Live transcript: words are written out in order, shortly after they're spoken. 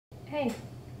Hey,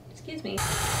 excuse me.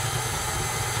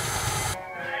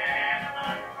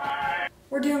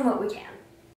 We're doing what we can.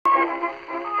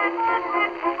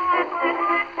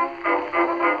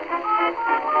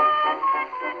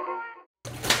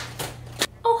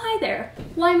 Oh, hi there.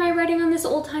 Why am I writing on this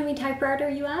old-timey typewriter,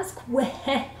 you ask?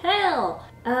 Well,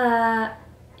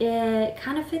 it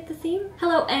kind of fit the theme.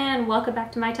 Hello and welcome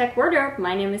back to My Tech Wardrobe.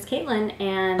 My name is Caitlin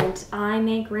and I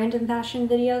make random fashion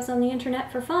videos on the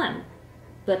internet for fun.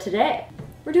 But today,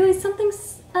 we're doing something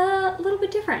a little bit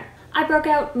different. I broke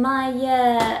out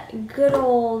my good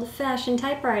old-fashioned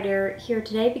typewriter here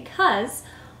today because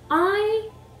I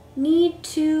need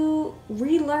to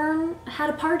relearn how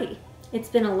to party. It's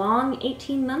been a long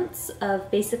 18 months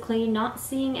of basically not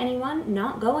seeing anyone,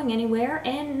 not going anywhere,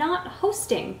 and not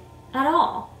hosting at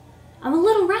all. I'm a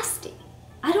little rusty.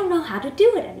 I don't know how to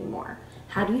do it anymore.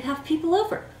 How do you have people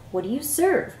over? What do you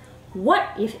serve? What,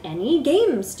 if any,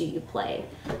 games do you play?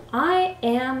 I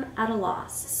am at a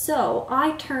loss. So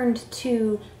I turned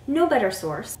to no better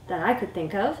source that I could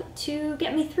think of to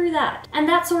get me through that. And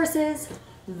that source is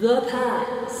the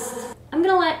past. I'm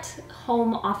gonna let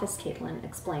Home Office Caitlin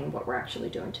explain what we're actually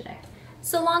doing today.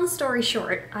 So long story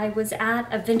short, I was at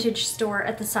a vintage store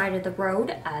at the side of the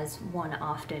road, as one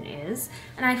often is,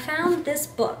 and I found this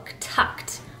book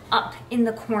tucked up in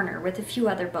the corner with a few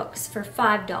other books for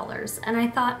 $5, and I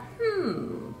thought,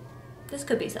 this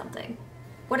could be something.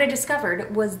 What I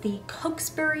discovered was the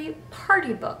Cokesbury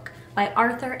Party Book by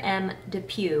Arthur M.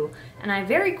 Depew, and I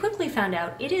very quickly found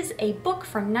out it is a book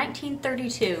from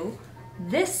 1932,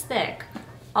 this thick,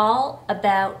 all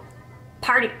about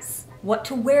parties. What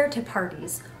to wear to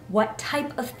parties, what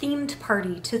type of themed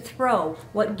party to throw,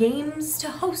 what games to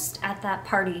host at that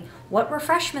party, what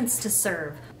refreshments to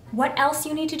serve, what else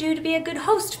you need to do to be a good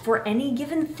host for any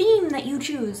given theme that you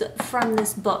choose from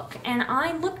this book. And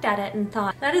I looked at it and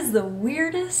thought, that is the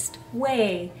weirdest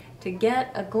way to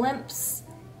get a glimpse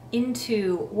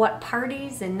into what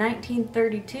parties in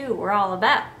 1932 were all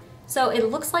about. So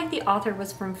it looks like the author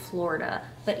was from Florida,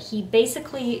 but he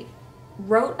basically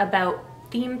wrote about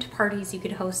themed parties you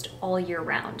could host all year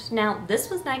round. Now, this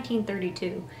was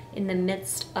 1932, in the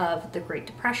midst of the Great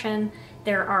Depression.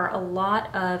 There are a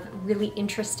lot of really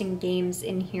interesting games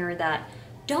in here that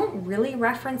don't really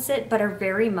reference it, but are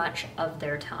very much of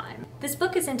their time. This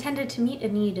book is intended to meet a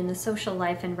need in the social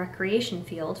life and recreation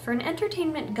field for an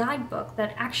entertainment guidebook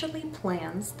that actually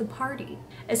plans the party.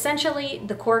 Essentially,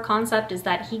 the core concept is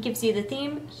that he gives you the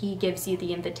theme, he gives you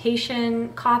the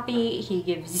invitation copy, he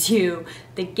gives you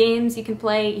the games you can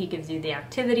play, he gives you the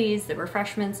activities, the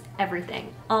refreshments,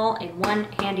 everything, all in one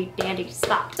handy dandy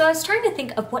spot. So I was trying to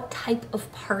think of what type of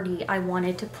party I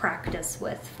wanted to practice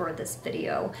with for this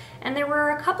video, and there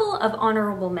were a couple of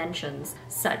honorable mentions,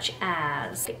 such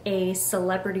as a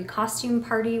celebrity costume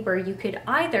party where you could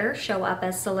either show up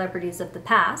as celebrities of the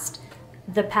past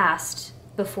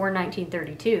before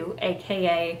 1932,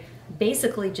 aka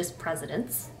basically just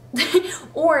presidents,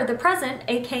 or the present,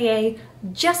 aka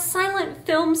just silent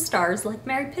film stars like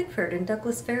Mary Pickford and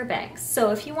Douglas Fairbanks. So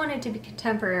if you wanted to be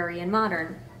contemporary and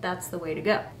modern, that's the way to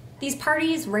go. These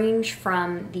parties range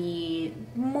from the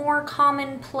more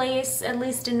commonplace, at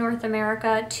least in North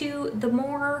America, to the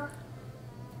more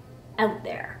out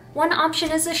there. One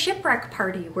option is a shipwreck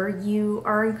party where you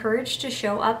are encouraged to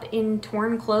show up in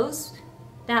torn clothes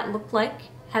that look like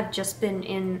have just been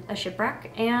in a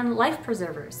shipwreck and life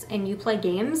preservers, and you play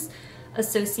games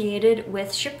associated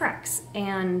with shipwrecks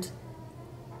and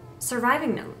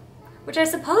surviving them, which I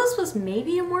suppose was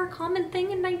maybe a more common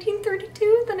thing in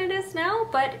 1932 than it is now,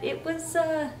 but it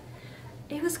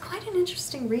was quite an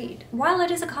interesting read. While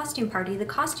it is a costume party, the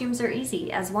costumes are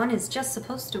easy, as one is just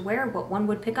supposed to wear what one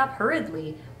would pick up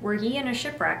hurriedly were he in a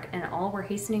shipwreck and all were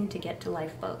hastening to get to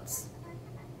lifeboats.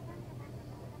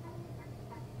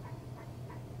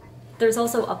 There's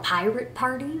also a pirate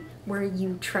party where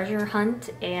you treasure hunt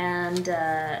and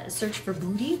search for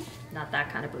booty. Not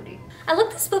that kind of booty. I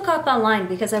looked this book up online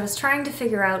because I was trying to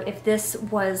figure out if this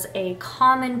was a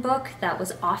common book that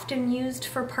was often used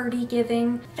for party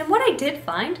giving. And what I did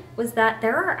find was that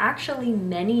there are actually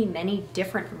many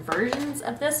different versions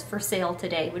of this for sale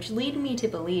today, which lead me to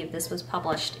believe this was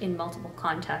published in multiple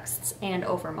contexts and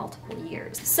over multiple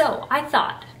years. So I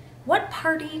thought, what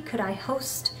party could I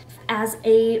host as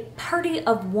a party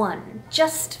of one,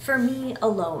 just for me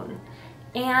alone?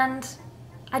 And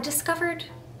I discovered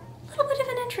a little bit of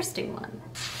an interesting one.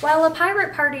 While a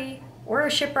pirate party or a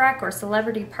shipwreck or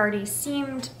celebrity party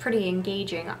seemed pretty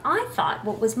engaging, I thought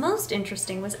what was most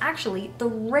interesting was actually the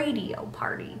radio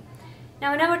party.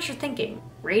 Now I know what you're thinking,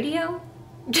 radio?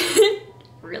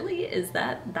 Really?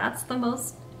 That's the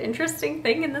most interesting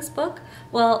thing in this book?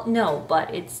 Well, no,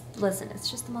 but listen, it's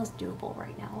just the most doable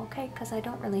right now, okay? Because I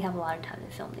don't really have a lot of time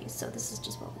to film these, so this is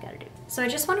just what we gotta do. So I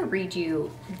just want to read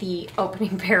you the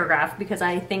opening paragraph because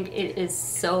I think it is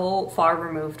so far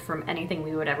removed from anything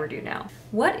we would ever do now.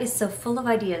 What is so full of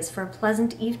ideas for a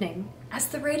pleasant evening as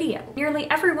the radio? Nearly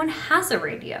everyone has a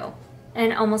radio,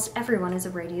 and almost everyone is a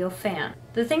radio fan.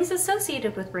 The things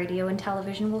associated with radio and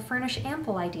television will furnish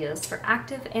ample ideas for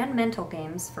active and mental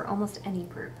games for almost any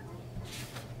group.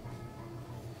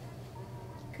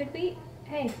 Could we?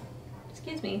 Hey,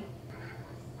 excuse me.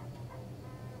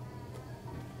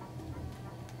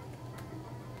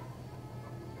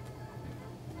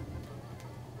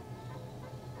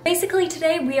 Basically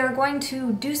today we are going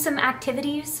to do some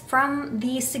activities from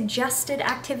the suggested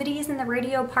activities in the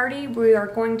radio party. We are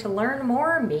going to learn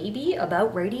more, maybe,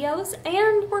 about radios,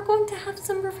 and we're going to have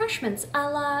some refreshments a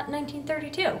la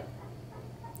 1932.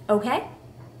 Okay?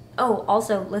 Oh,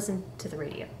 also listen to the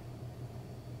radio.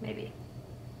 Maybe.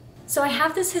 So I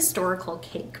have this historical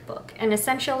cake book, and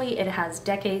essentially it has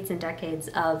decades and decades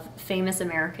of famous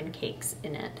American cakes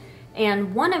in it.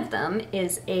 And one of them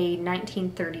is a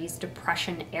 1930s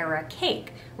Depression era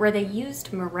cake where they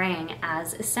used meringue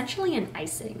as essentially an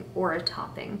icing or a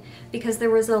topping because there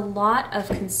was a lot of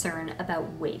concern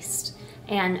about waste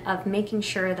and of making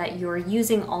sure that you're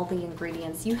using all the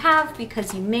ingredients you have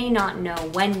because you may not know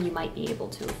when you might be able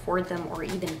to afford them or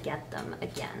even get them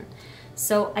again.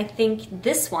 So I think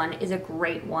this one is a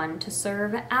great one to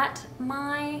serve at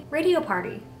my radio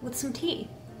party with some tea.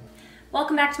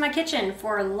 Welcome back to my kitchen.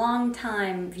 For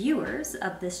longtime viewers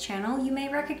of this channel, you may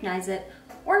recognize it,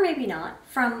 or maybe not,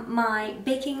 from my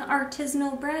baking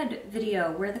artisanal bread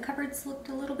video where the cupboards looked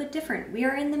a little bit different. We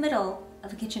are in the middle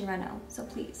of a kitchen reno, so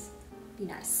please, be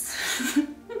nice.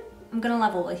 I'm gonna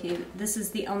level with you. This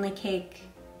is the only cake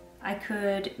I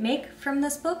could make from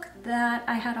this book that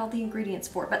I had all the ingredients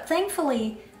for, but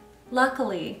thankfully,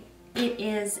 luckily, it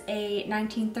is a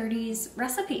 1930s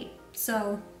recipe,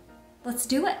 so let's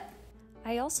do it.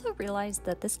 I also realized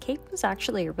that this cake was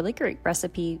actually a really great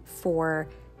recipe for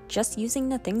just using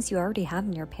the things you already have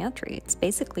in your pantry. It's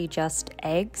basically just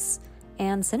eggs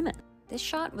and cinnamon. This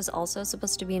shot was also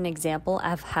supposed to be an example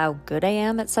of how good I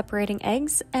am at separating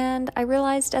eggs, and I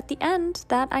realized at the end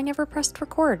that I never pressed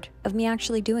record of me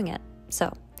actually doing it.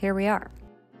 So here we are.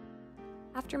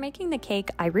 After making the cake,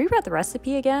 I reread the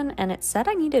recipe again and it said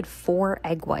I needed 4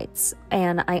 egg whites,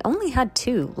 and I only had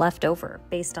 2 left over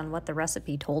based on what the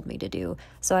recipe told me to do,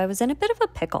 so I was in a bit of a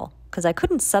pickle because I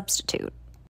couldn't substitute.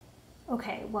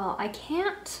 Okay, well, I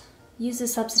can't use a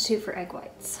substitute for egg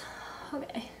whites.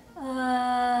 Okay.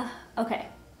 Okay.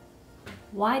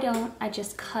 Why don't I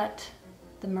just cut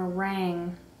the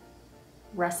meringue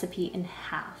recipe in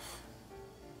half?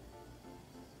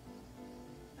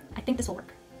 I think this will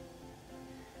work.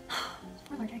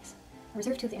 4 large eggs. I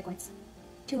reserved 2 of the egg whites.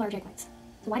 2 large egg whites.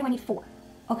 So why do I need 4?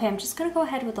 Okay, I'm just gonna go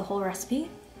ahead with the whole recipe.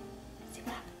 See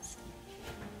what happens.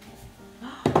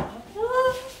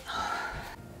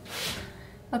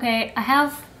 Okay, I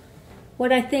have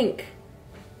what I think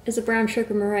is a brown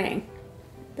sugar meringue.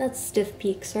 That's stiff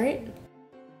peaks, right?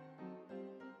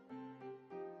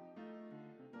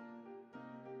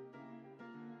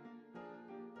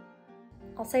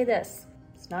 I'll say this,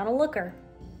 it's not a looker.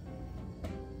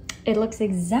 It looks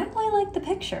exactly like the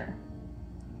picture.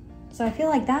 So I feel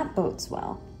like that bodes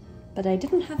well. But I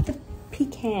didn't have the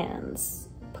pecans,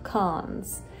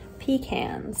 pecans,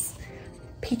 pecans,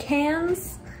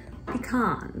 pecans,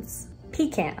 pecans,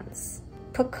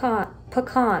 pecans,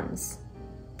 pecans,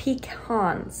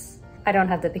 pecans. I don't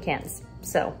have the pecans,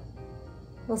 so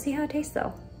we'll see how it tastes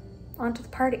though. On to the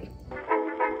party.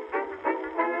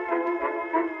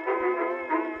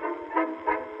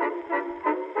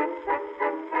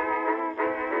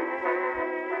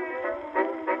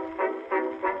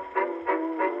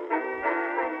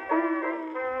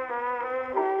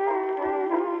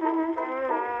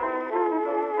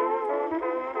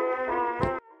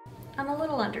 I'm a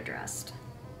little underdressed.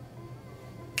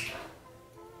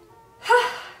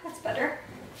 That's better.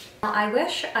 I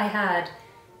wish I had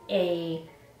a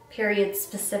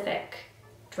period-specific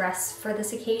dress for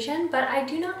this occasion, but I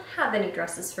do not have any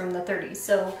dresses from the 30s,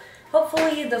 so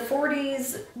hopefully the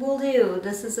 40s will do.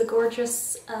 This is a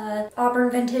gorgeous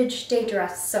Auburn vintage day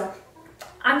dress, so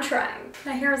I'm trying.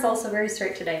 My hair is also very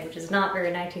straight today, which is not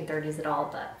very 1930s at all,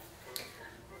 but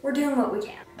we're doing what we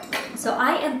can. So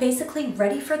I am basically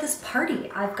ready for this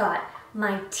party. I've got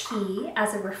my tea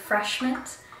as a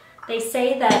refreshment. They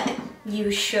say that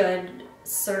you should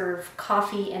serve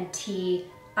coffee and tea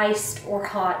iced or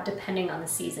hot depending on the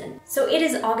season. So it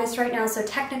is August right now, so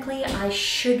technically I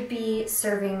should be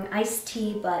serving iced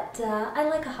tea, but I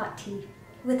like a hot tea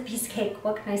with a piece of cake,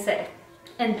 what can I say?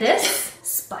 And this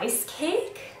spice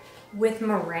cake with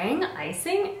meringue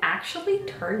icing actually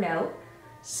turned out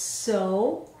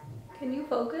so, can you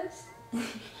focus?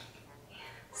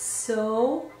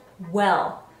 So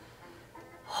well.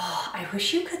 Oh, I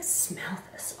wish you could smell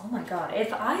this. Oh my God.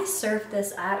 If I served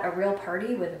this at a real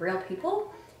party with real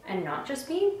people and not just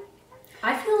me,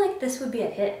 I feel like this would be a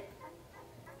hit.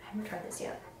 I haven't tried this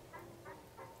yet.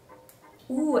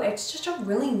 Ooh, it's just a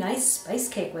really nice spice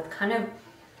cake with kind of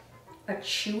a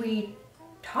chewy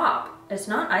top. It's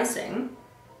not icing,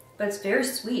 but it's very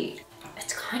sweet.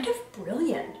 It's kind of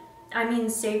brilliant. I mean,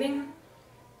 saving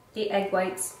the egg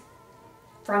whites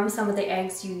from some of the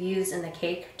eggs you use in the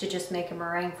cake to just make a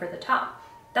meringue for the top.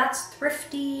 That's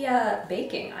thrifty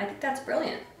baking. I think that's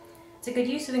brilliant. It's a good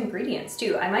use of ingredients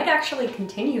too. I might actually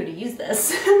continue to use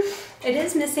this. It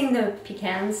is missing the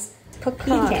pecans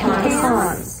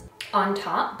on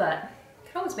top, but I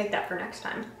can always make that for next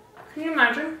time. Can you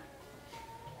imagine?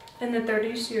 In the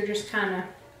 30s, you're just kind of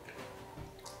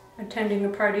attending a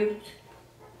party.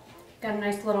 Got a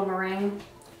nice little meringue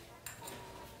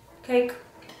cake,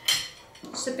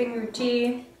 sipping your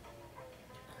tea,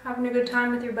 having a good time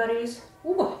with your buddies.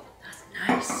 Ooh, that's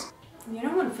nice. You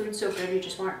know when food's so good, you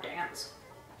just want to dance.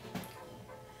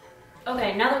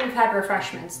 Okay, now that we've had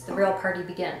refreshments, the real party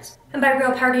begins. And by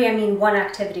real party, I mean one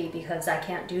activity because I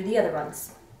can't do the other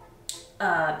ones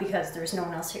because there's no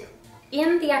one else here.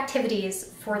 In the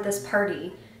activities for this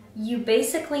party, you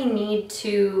basically need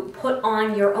to put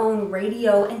on your own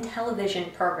radio and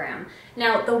television program.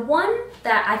 Now, the one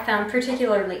that I found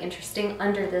particularly interesting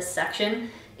under this section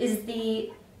is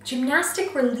the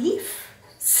gymnastic relief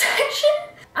section.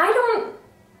 I don't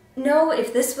know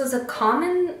if this was a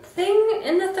common thing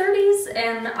in the 30s,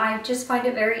 and I just find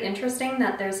it very interesting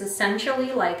that there's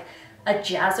essentially like a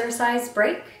jazzercise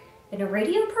break in a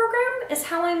radio program is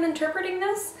how I'm interpreting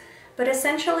this. But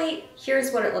essentially,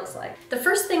 here's what it looks like. The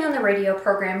first thing on the radio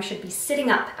program should be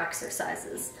sitting up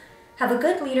exercises. Have a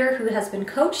good leader who has been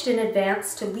coached in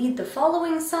advance to lead the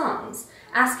following songs,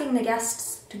 asking the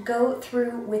guests to go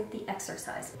through with the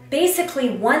exercise. Basically,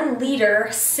 one leader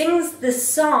sings the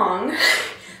song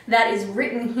that is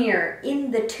written here in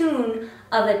the tune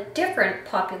of a different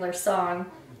popular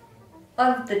song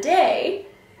of the day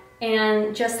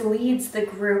and just leads the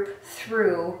group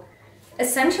through.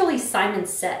 Essentially, Simon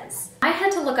Says. I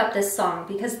had to look up this song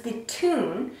because the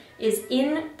tune is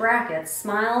in brackets,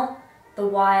 smile the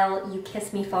while you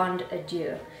kiss me fond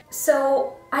adieu.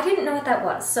 So I didn't know what that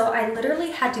was, so I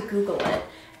literally had to Google it.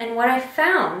 And what I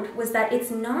found was that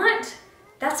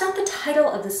that's not the title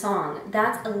of the song.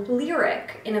 That's a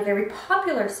lyric in a very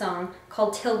popular song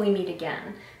called Till We Meet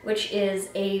Again, which is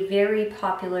a very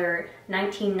popular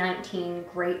 1919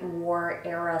 Great War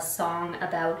era song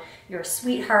about your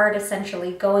sweetheart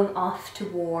essentially going off to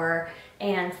war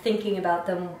and thinking about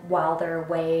them while they're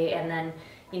away, and then,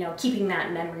 you know, keeping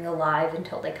that memory alive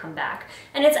until they come back.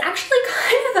 And it's actually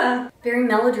kind of a very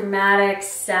melodramatic,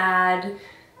 sad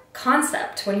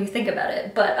concept when you think about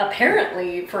it, but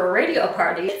apparently for a radio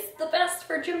party, it's the best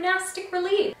for gymnastic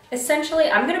relief. Essentially,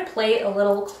 I'm gonna play a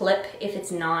little clip if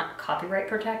it's not copyright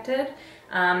protected,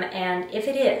 and if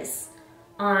it is,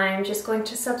 I'm just going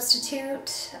to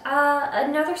substitute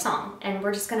another song, and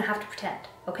we're just gonna have to pretend,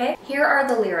 okay? Here are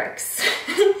the lyrics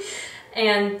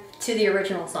and to the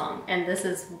original song, and this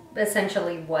is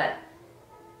essentially what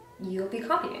you'll be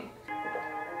copying.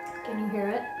 Can you hear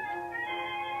it?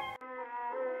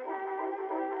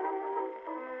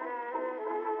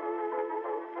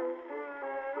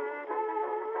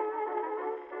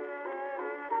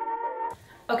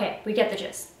 Okay, we get the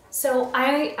gist. So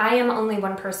I am only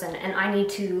one person and I need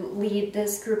to lead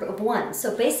this group of one.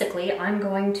 So basically I'm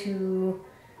going to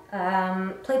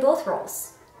play both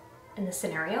roles in this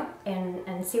scenario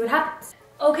and see what happens.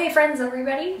 Okay friends, are we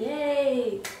ready?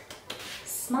 Yay!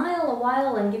 Smile a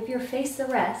while and give your face a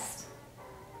rest.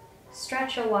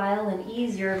 Stretch a while and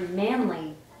ease your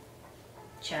manly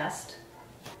chest.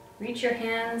 Reach your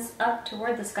hands up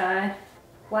toward the sky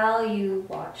while you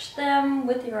watch them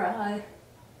with your eye.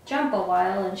 Jump a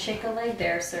while and shake a leg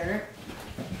there, sir.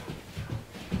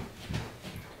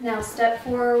 Now step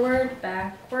forward,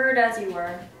 backward as you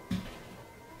were.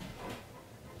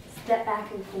 Step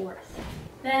back and forth.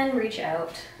 Then reach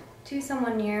out to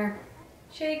someone near,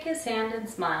 shake his hand and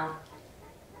smile.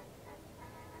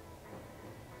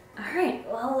 All right,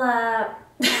 well, I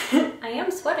am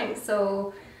sweating,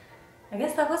 so I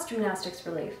guess that was gymnastics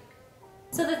relief.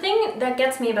 So the thing that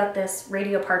gets me about this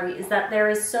radio party is that there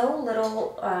is so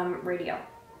little radio.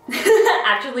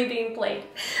 actually being played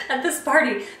at this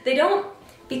party. They don't,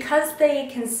 because they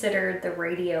considered the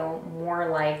radio more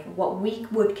like what we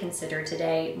would consider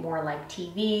today, more like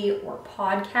TV or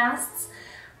podcasts.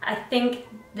 I think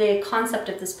the concept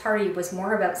of this party was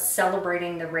more about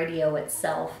celebrating the radio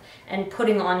itself and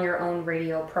putting on your own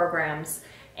radio programs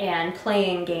and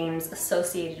playing games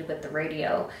associated with the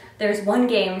radio. There's one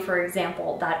game, for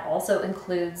example, that also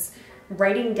includes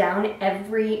writing down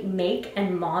every make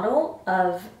and model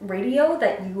of radio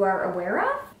that you are aware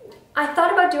of. I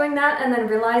thought about doing that and then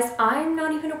realized I'm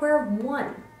not even aware of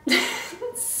one.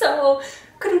 So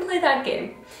couldn't play that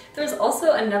game. There's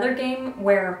also another game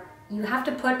where you have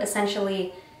to put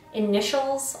essentially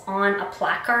initials on a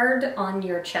placard on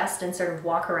your chest and sort of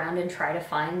walk around and try to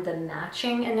find the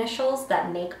matching initials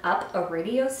that make up a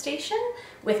radio station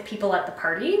with people at the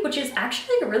party, which is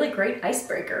actually a really great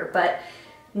icebreaker, but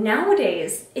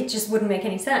nowadays it just wouldn't make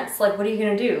any sense. Like, what are you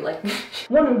gonna do? Like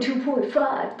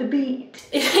 102.5, the beat.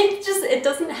 It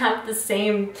doesn't have the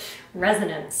same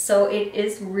resonance. So it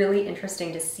is really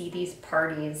interesting to see these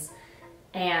parties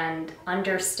and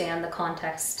understand the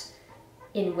context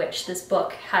in which this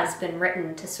book has been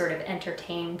written to sort of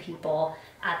entertain people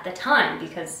at the time,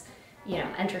 because, you know,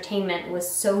 entertainment was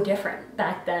so different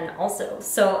back then also.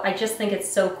 So I just think it's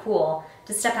so cool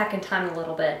to step back in time a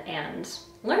little bit and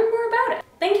learn more about it.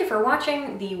 Thank you for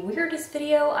watching the weirdest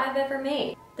video I've ever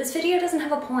made. This video doesn't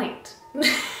have a point.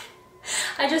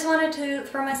 I just wanted to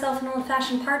throw myself an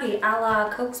old-fashioned party a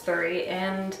la Cokesbury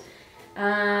and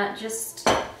just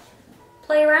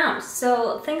play around.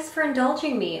 So thanks for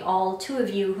indulging me, all two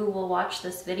of you who will watch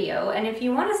this video. And if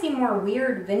you want to see more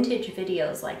weird vintage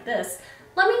videos like this,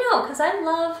 let me know, because I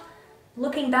love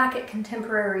looking back at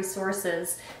contemporary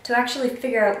sources to actually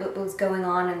figure out what was going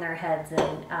on in their heads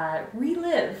and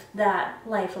relive that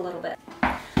life a little bit.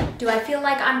 Do I feel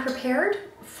like I'm prepared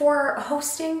for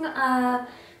hosting a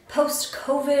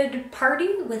post-COVID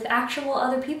party with actual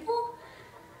other people?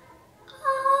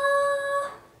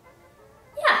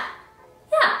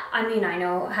 I mean, I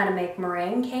know how to make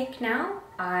meringue cake now.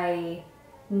 I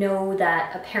know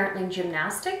that apparently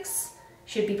gymnastics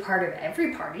should be part of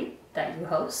every party that you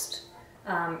host,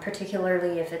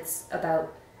 particularly if it's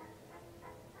about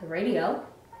the radio.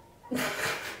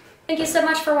 Thank you so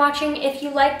much for watching. If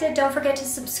you liked it, don't forget to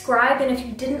subscribe, and if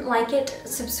you didn't like it,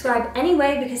 subscribe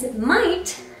anyway, because it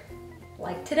might,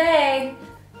 like today,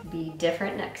 be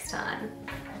different next time.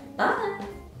 Bye!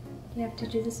 You have to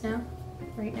do this now?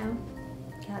 Right now?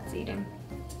 Cat's eating.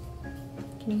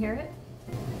 Can you hear it?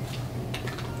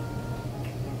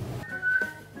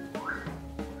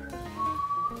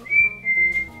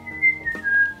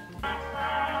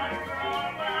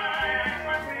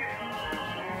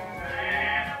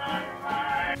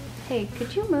 Hey,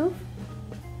 could you move?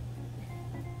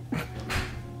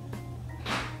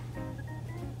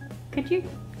 Could you?